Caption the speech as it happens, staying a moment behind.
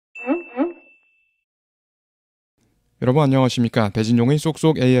여러분 안녕하십니까? 배진용의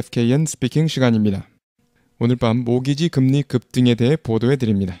쏙쏙 AFKN 스피킹 시간입니다. 오늘 밤 모기지 금리 급등에 대해 보도해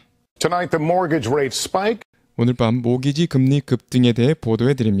드립니다. Tonight the mortgage rate spike. 오늘 밤 모기지 금리 급등에 대해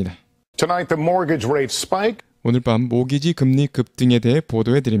보도해 드립니다. Tonight the mortgage rate spike. 오늘 밤 모기지 금리 급등에 대해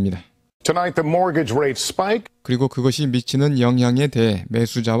보도해 드립니다. Tonight the mortgage rate spike. 그리고 그것이 미치는 영향에 대해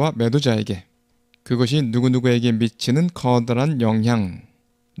매수자와 매도자에게 그것이 누구누구에게 미치는 커다란 영향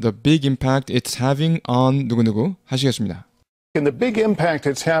The big impact it's having on 누구누구 하시겠습니다. And the big impact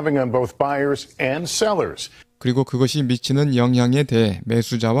it's having on both buyers and sellers. 그리고 그것이 미치는 영향에 대해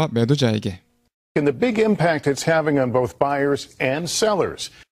매수자와 매도자에게 And the big impact it's having on both buyers and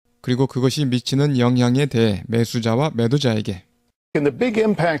sellers. 그리고 그것이 미치는 영향에 대해 매수자와 매도자에게 And the big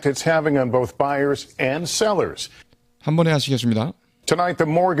impact it's having on both buyers and sellers. 한 번에 하시겠습니다. Tonight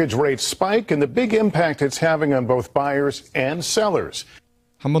the mortgage rate spike and the big impact it's having on both buyers and sellers.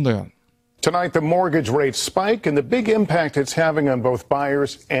 한 번 더요. Tonight the mortgage rate spike and the big impact it's having on both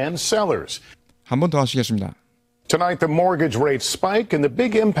buyers and sellers. 한 번 더 하시겠습니다. Tonight the mortgage rate spike and the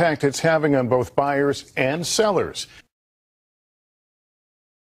big impact it's having on both buyers and sellers.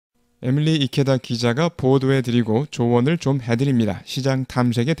 에밀리 이케다 기자가 보도해드리고 조언을 좀 해드립니다. 시장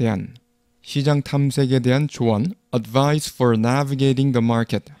탐색에 대한 조언 Advice for Navigating the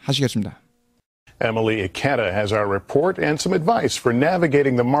Market 하시겠습니다. Emily Ikeda has our report and some advice for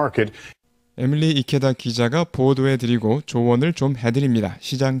navigating the market. 에밀리 이케다 기자가 보도해드리고 조언을 좀 해드립니다.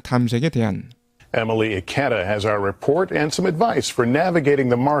 시장 탐색에 대한 Emily Ikeda has our report and some advice for navigating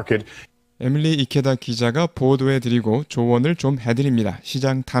the market. 에밀리 이케다 기자가 보도해드리고 조언을 좀 해드립니다.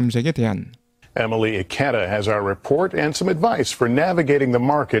 시장 탐색에 대한 Emily Ikeda has our report and some advice for navigating the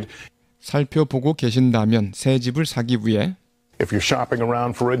market. 살펴보고 계신다면 새 집을 사기 위해 If you're shopping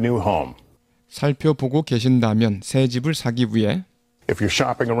around for a new home. 살펴보고 계신다면 새 집을 사기 위해 If you're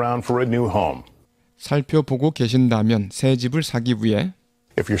shopping around for a new home. 살펴보고 계신다면 새 집을 사기 위해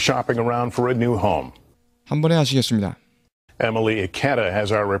If you're shopping around for a new home. 한 번에 하시겠습니다. Emily Ikeda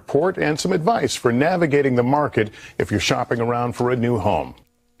has our report and some advice for navigating the market if you're shopping around for a new home.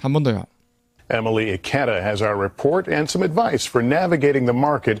 한 번 더요. Emily Ikeda has our report and some advice for navigating the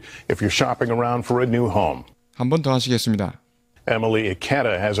market if you're shopping around for a new home. 한 번 더 하시겠습니다. Emily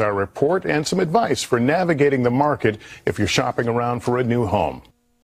Ikeda has our report and some advice for navigating the market if you're shopping around for a new home.